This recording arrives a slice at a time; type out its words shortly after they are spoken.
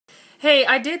Hey,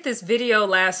 I did this video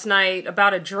last night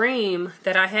about a dream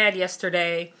that I had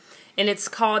yesterday, and it's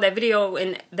called that video,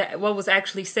 and that what was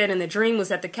actually said in the dream was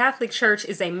that the Catholic Church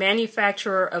is a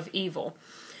manufacturer of evil.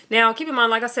 Now, keep in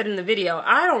mind, like I said in the video,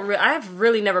 I have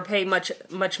really never paid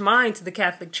much mind to the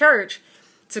Catholic Church,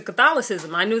 to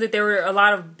Catholicism. I knew that there were a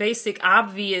lot of basic,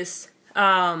 obvious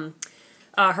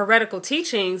heretical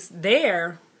teachings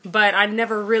there, but I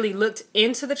never really looked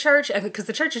into the church because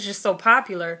the church is just so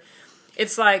popular.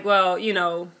 It's like, well, you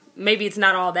know, maybe it's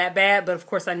not all that bad, but of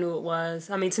course I knew it was.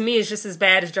 I mean, to me, it's just as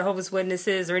bad as Jehovah's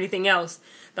Witnesses or anything else.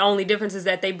 The only difference is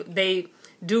that they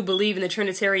do believe in the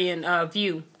Trinitarian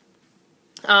view,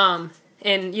 and,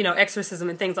 you know, exorcism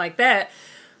and things like that.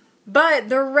 But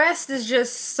the rest is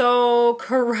just so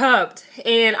corrupt,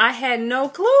 and I had no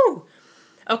clue.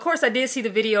 Of course, I did see the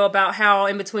video about how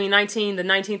in between the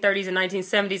 1930s and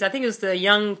 1970s, I think it was the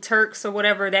Young Turks or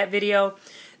whatever, that video,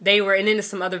 they were, and into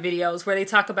some other videos where they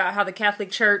talk about how the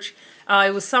Catholic Church,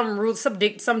 it was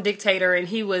some dictator, and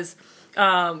he was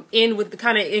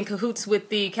in cahoots with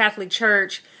the Catholic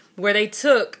Church, where they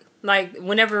took, like,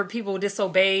 whenever people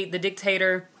disobeyed the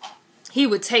dictator, he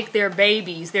would take their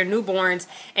babies, their newborns,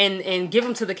 and give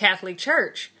them to the Catholic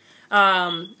Church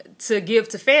to give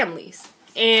to families.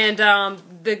 And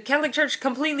the Catholic Church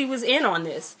completely was in on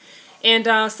this.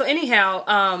 And so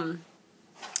anyhow,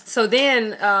 so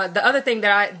then the other thing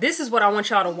this is what I want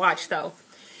y'all to watch though.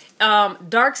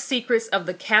 Dark Secrets of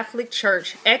the Catholic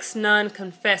Church, Ex-Nun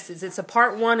Confesses. It's a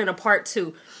part 1 and a part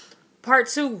 2. Part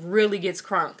 2 really gets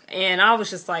crunk. And I was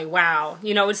just like, wow.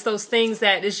 You know, it's those things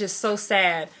that is just so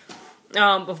sad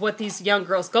of what these young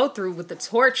girls go through with the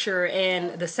torture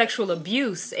and the sexual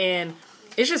abuse, and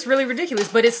it's just really ridiculous.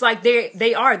 But it's like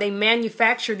they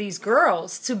manufacture these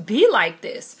girls to be like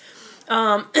this.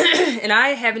 And I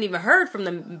haven't even heard from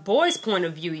the boys' point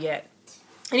of view yet.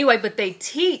 Anyway, but they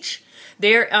teach,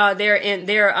 they're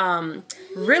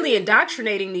really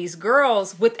indoctrinating these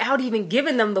girls without even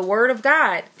giving them the Word of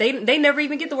God. They never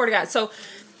even get the Word of God. So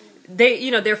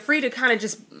they're free to kind of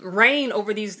just reign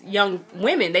over these young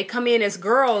women. They come in as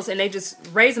girls and they just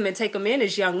raise them and take them in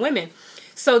as young women.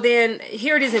 So then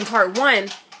here it is in part 1.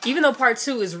 Even though part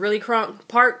 2 is really crunk,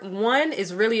 part 1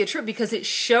 is really a trip because it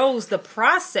shows the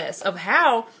process of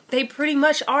how they pretty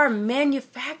much are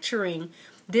manufacturing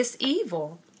this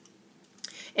evil.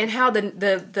 And how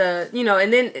the you know,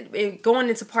 and then going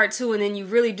into part 2, and then you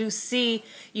really do see,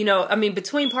 you know, I mean,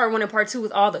 between part 1 and part 2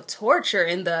 with all the torture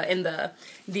and the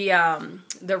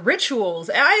rituals,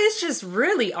 it's just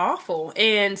really awful.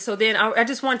 And so then I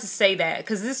just wanted to say that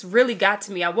because this really got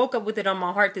to me. I woke up with it on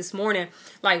my heart this morning.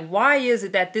 Like, why is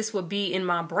it that this would be in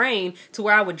my brain to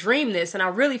where I would dream this? And I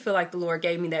really feel like the Lord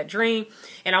gave me that dream,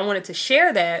 and I wanted to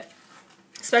share that,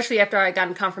 especially after I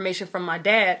gotten confirmation from my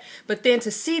dad. But then to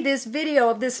see this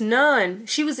video of this nun,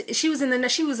 she was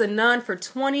a nun for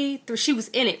 23. She was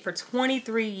in it for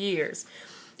 23 years,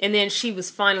 and then she was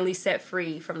finally set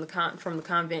free from the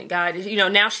convent. God, you know,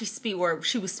 now she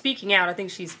was speaking out. I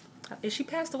think is she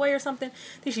passed away or something?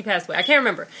 I think she passed away. I can't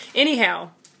remember.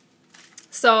 Anyhow,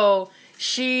 so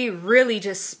she really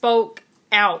just spoke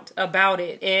out about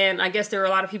it, and I guess there were a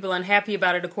lot of people unhappy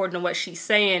about it according to what she's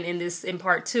saying in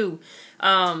part 2,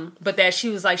 but that she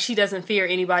was like, she doesn't fear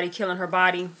anybody killing her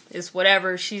body. It's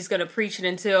whatever, she's gonna preach it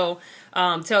until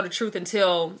tell the truth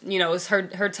until, you know, it's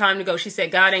her time to go. She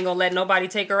said God ain't gonna let nobody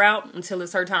take her out until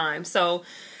it's her time. So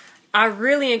I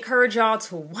really encourage y'all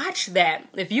to watch that.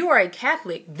 If you are a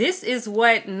Catholic, this is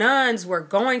what nuns were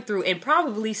going through and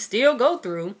probably still go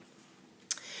through.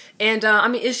 And I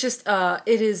mean, it's just,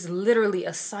 it is literally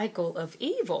a cycle of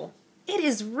evil. It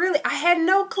is really, I had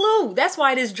no clue. That's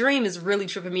why this dream is really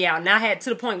tripping me out. And I had to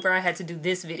the point where I had to do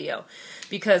this video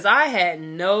because I had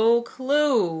no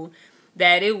clue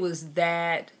that it was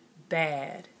that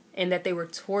bad and that they were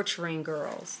torturing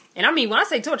girls. And I mean, when I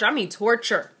say torture, I mean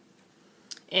torture.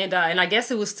 And I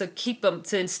guess it was to keep them,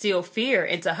 to instill fear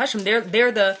and to hush them.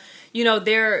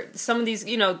 They're some of these,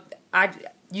 you know,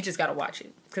 you just got to watch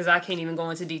it, because I can't even go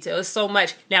into detail. It's so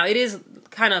much. Now, it is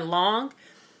kind of long.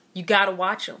 You got to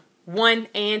watch them. 1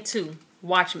 and 2.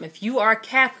 Watch them. If you are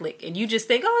Catholic and you just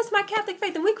think, oh, it's my Catholic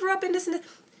faith, and we grew up in this and this.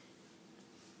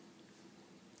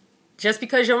 Just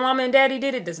because your mama and daddy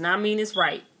did it does not mean it's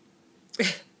right.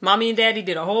 Mommy and daddy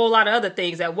did a whole lot of other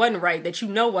things that wasn't right, that you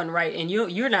know wasn't right, and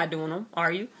you're not doing them,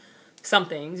 are you? Some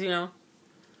things, you know.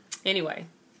 Anyway,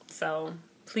 so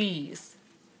please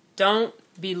don't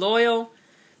be loyal.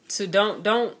 So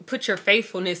don't put your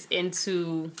faithfulness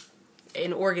into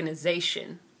an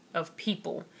organization of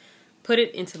people. Put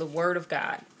it into the Word of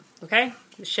God. Okay?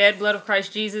 The shed blood of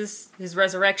Christ Jesus, His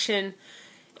resurrection,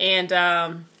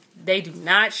 and They do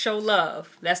not show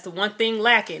love. That's the one thing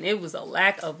lacking. It was a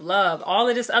lack of love. All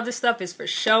of this other stuff is for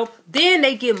show. Then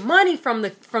they get money from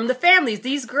the families.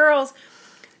 These girls,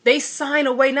 they sign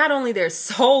away not only their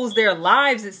souls, their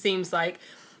lives, it seems like.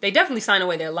 They definitely sign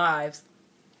away their lives.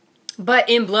 But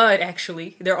in blood,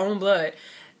 actually, their own blood.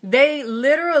 They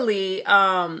literally, it's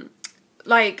kind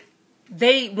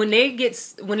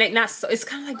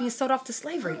of like being sold off to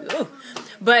slavery. Ugh.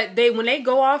 But when they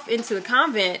go off into the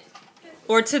convent,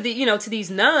 or to to these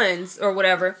nuns or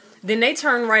whatever, then they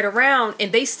turn right around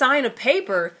and they sign a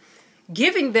paper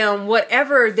giving them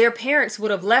whatever their parents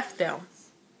would have left them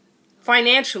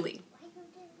financially,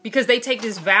 because they take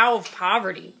this vow of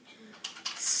poverty.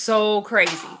 So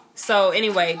crazy. So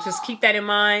anyway, just keep that in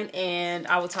mind, and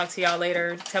I will talk to y'all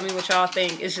later. Tell me what y'all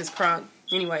think. It's just crunk.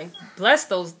 Anyway, bless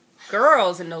those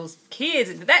girls and those kids,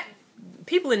 and that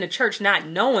people in the church not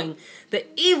knowing the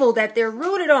evil that they're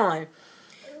rooted on.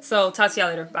 So talk to y'all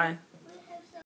later. Bye.